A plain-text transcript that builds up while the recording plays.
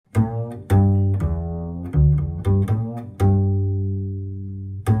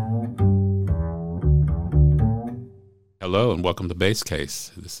Hello and welcome to Bass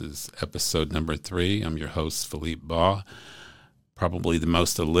Case. This is episode number 3. I'm your host, Philippe Baugh. Probably the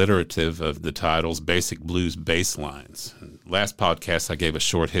most alliterative of the titles, Basic Blues Bass Lines. Last podcast, I gave a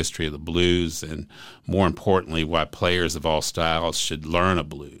short history of the blues and, more importantly, why players of all styles should learn a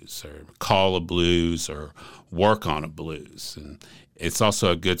blues or call a blues or work on a blues. And it's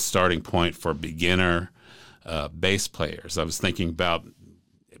also a good starting point for beginner bass players. I was thinking about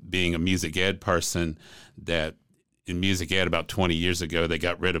being a music ed person that in music ed about 20 years ago, they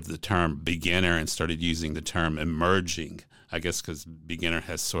got rid of the term beginner and started using the term emerging, I guess because beginner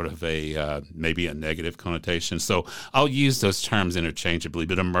has sort of a maybe a negative connotation. So I'll use those terms interchangeably,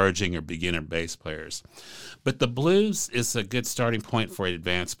 but emerging or beginner bass players. But the blues is a good starting point for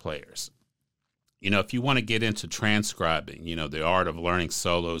advanced players. You know, if you want to get into transcribing, you know, the art of learning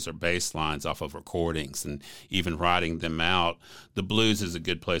solos or bass lines off of recordings and even writing them out, the blues is a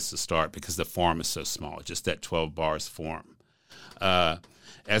good place to start because the form is so small, just that 12 bars form.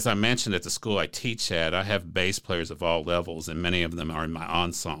 As I mentioned at the school I teach at, I have bass players of all levels, and many of them are in my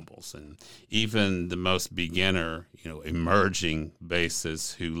ensembles. And even the most beginner, you know, emerging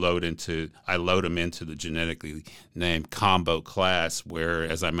basses who I load them into the genetically named combo class, where,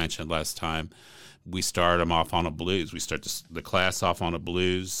 as I mentioned last time, we start them off on a blues. We start the class off on a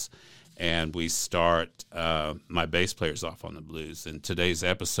blues, and we start my bass players off on the blues. In today's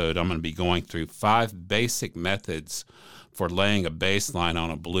episode, I'm going to be going through 5 basic methods for laying a bass line on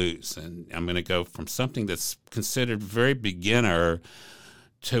a blues. And I'm going to go from something that's considered very beginner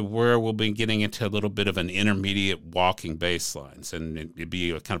to where we'll be getting into a little bit of an intermediate walking bass lines. And it'd be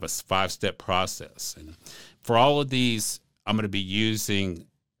a kind of a 5-step process. And for all of these, I'm going to be using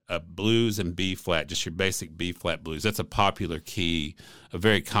blues and B flat, just your basic B flat blues. That's a popular key, a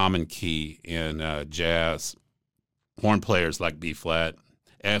very common key in jazz. Horn players like B flat.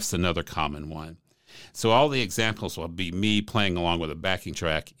 F's another common one. So all the examples will be me playing along with a backing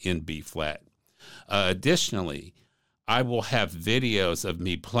track in B flat. Additionally, I will have videos of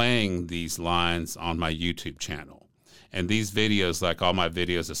me playing these lines on my YouTube channel. And these videos, like all my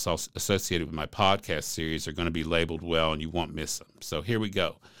videos associated with my podcast series, are going to be labeled well and you won't miss them. So here we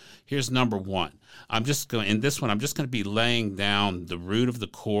go. Here's number 1. In this one, I'm just going to be laying down the root of the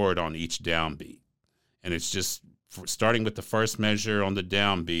chord on each downbeat. And it's just starting with the first measure on the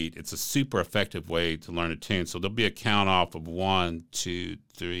downbeat. It's a super effective way to learn a tune. So there'll be a count off of 1, 2,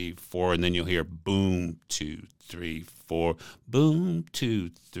 3, 4, and then you'll hear boom, 2, 3, 4, boom, 2,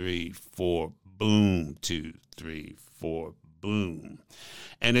 3, 4, boom, 2, 3, 4, boom.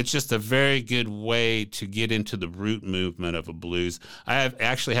 And it's just a very good way to get into the root movement of a blues. I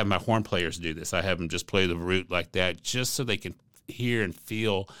actually have my horn players do this. I have them just play the root like that just so they can hear and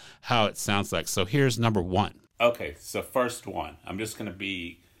feel how it sounds like. So here's number 1. Okay, so first one, I'm just going to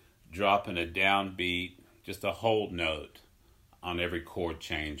be dropping a downbeat, just a hold note on every chord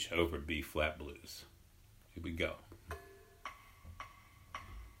change over B flat blues. Here we go.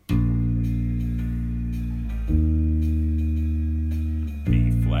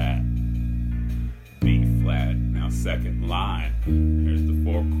 B flat, B flat. Now second line, here's the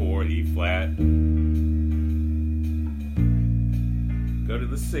 4 chord, E flat. Go to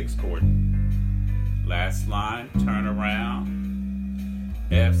the 6 chord. Last line, turn around,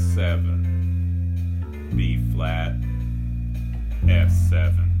 F7, B flat,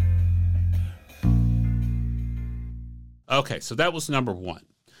 F7. Okay, so that was number 1.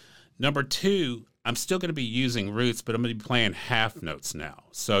 Number 2, I'm still going to be using roots, but I'm going to be playing half notes now.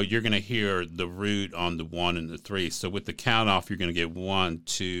 So you're going to hear the root on the 1 and the 3. So with the count off, you're going to get 1,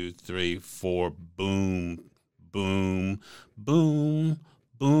 2, 3, 4, boom, boom, boom,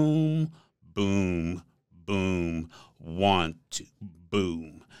 boom, boom, boom, 1, 2,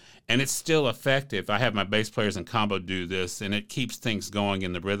 boom. And it's still effective. I have my bass players in combo do this, and it keeps things going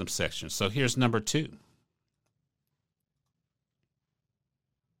in the rhythm section. So here's number 2.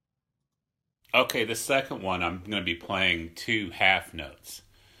 Okay, the second one, I'm going to be playing 2 half notes.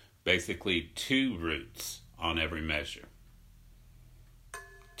 Basically 2 roots on every measure.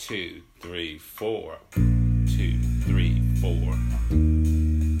 2, 3, 4, 2, 3, 4.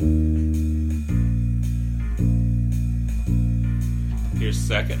 Here's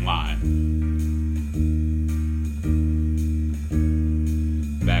second line.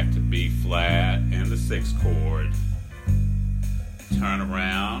 Back to B flat and the 6th chord. Turn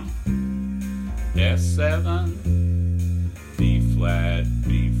around. S7. B flat,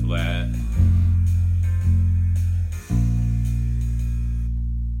 B flat.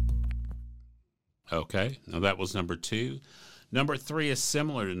 Okay, now that was number 2. Number 3 is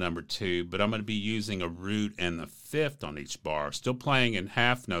similar to number 2, but I'm going to be using a root and the 5th on each bar, still playing in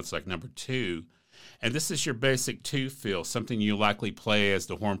half notes like number 2, And this is your basic two feel, something you likely play as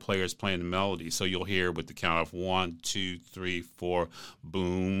the horn player is playing the melody. So you'll hear with the count of 1, 2, 3, 4,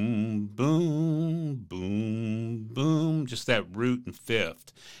 boom, boom, boom, boom, just that root and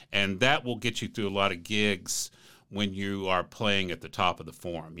fifth. And that will get you through a lot of gigs when you are playing at the top of the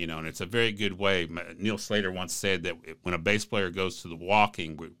form, and it's a very good way. Neil Slater once said that when a bass player goes to the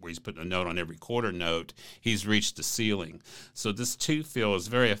walking, where he's putting a note on every quarter note, he's reached the ceiling. So this two feel is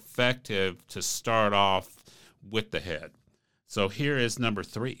very effective to start off with the head. So here is number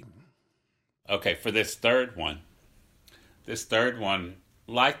 3. Okay, for this third one,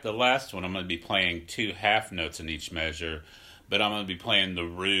 like the last one, I'm going to be playing 2 half notes in each measure, but I'm going to be playing the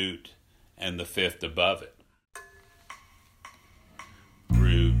root and the fifth above it.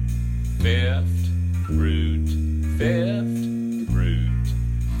 Root, fifth, root, fifth, root,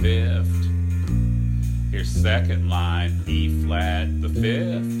 fifth. Here's second line, E flat, the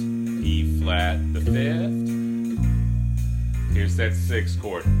fifth, E flat, the fifth. Here's that 6th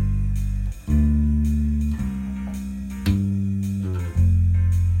chord.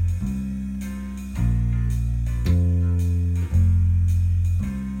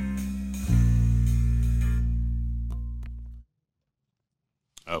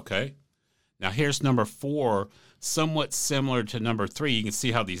 Okay. Now here's number 4, somewhat similar to number 3. You can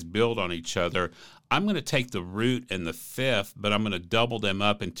see how these build on each other. I'm going to take the root and the fifth, but I'm going to double them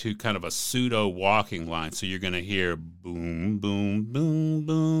up into kind of a pseudo walking line. So you're going to hear boom, boom, boom,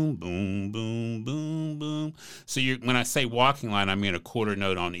 boom, boom, boom, boom, boom. So when I say walking line, I mean a quarter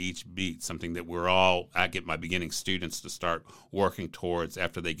note on each beat, something that I get my beginning students to start working towards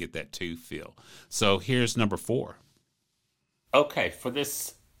after they get that 2 feel. So here's number 4. Okay, for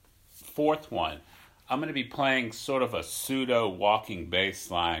this 4th one, I'm going to be playing sort of a pseudo walking bass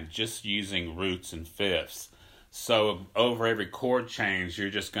line, just using roots and fifths. So over every chord change, you're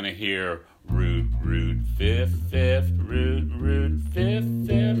just going to hear root, root, fifth, fifth, root, root, fifth,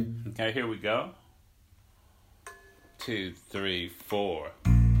 fifth. Okay, here we go. 2, 3, 4.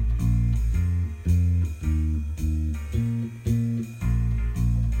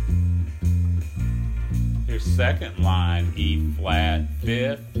 Here's second line, E flat,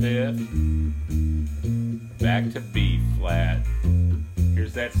 fifth, fifth. Back to B flat.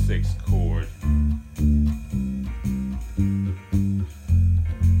 Here's that 6th chord.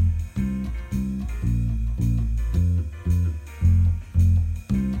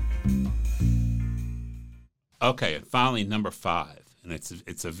 Okay, and finally number 5. And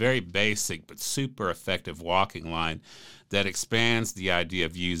it's a very basic but super effective walking line that expands the idea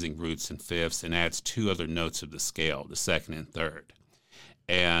of using roots and fifths and adds 2 other notes of the scale, the 2nd and 3rd.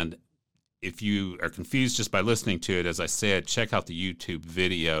 And if you are confused just by listening to it, as I said, check out the YouTube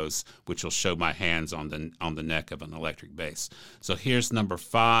videos, which will show my hands on the neck of an electric bass. So here's number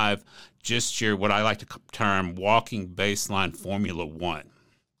 5, just your what I like to term walking bass line Formula 1.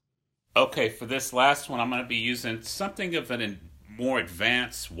 Okay, for this last one, I'm going to be using something of a more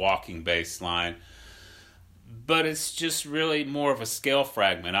advanced walking bass line, but it's just really more of a scale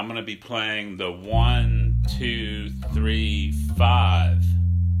fragment. I'm going to be playing the 1, 2, 3, 5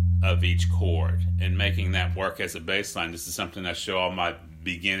 of each chord and making that work as a bass line. This is something I show all my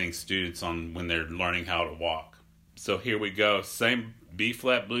beginning students on when they're learning how to walk. So here we go. Same B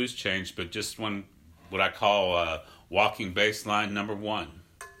flat blues change, but just one what I call walking bass line number 1.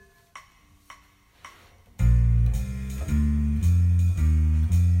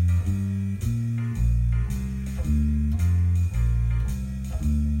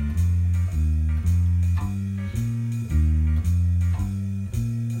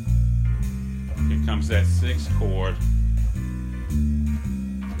 Comes that 6th chord.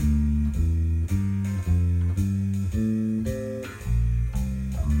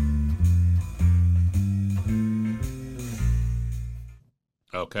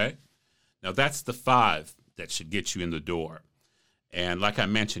 Okay, now that's the 5 that should get you in the door. And like I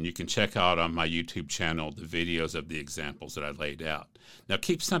mentioned, you can check out on my YouTube channel the videos of the examples that I laid out. Now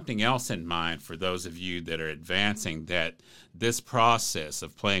keep something else in mind for those of you that are advancing, that this process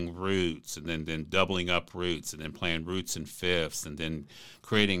of playing roots and then doubling up roots and then playing roots and fifths and then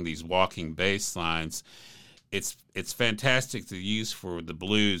creating these walking bass lines, it's fantastic to use for the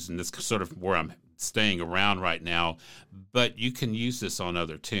blues, and that's sort of where I'm staying around right now, but you can use this on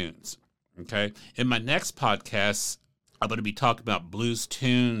other tunes. Okay? In my next podcast, I'm going to be talking about blues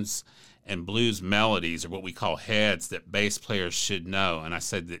tunes and blues melodies, or what we call heads, that bass players should know. And I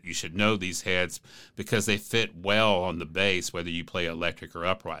said that you should know these heads because they fit well on the bass, whether you play electric or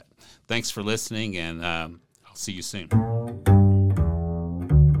upright. Thanks for listening, and I'll see you soon.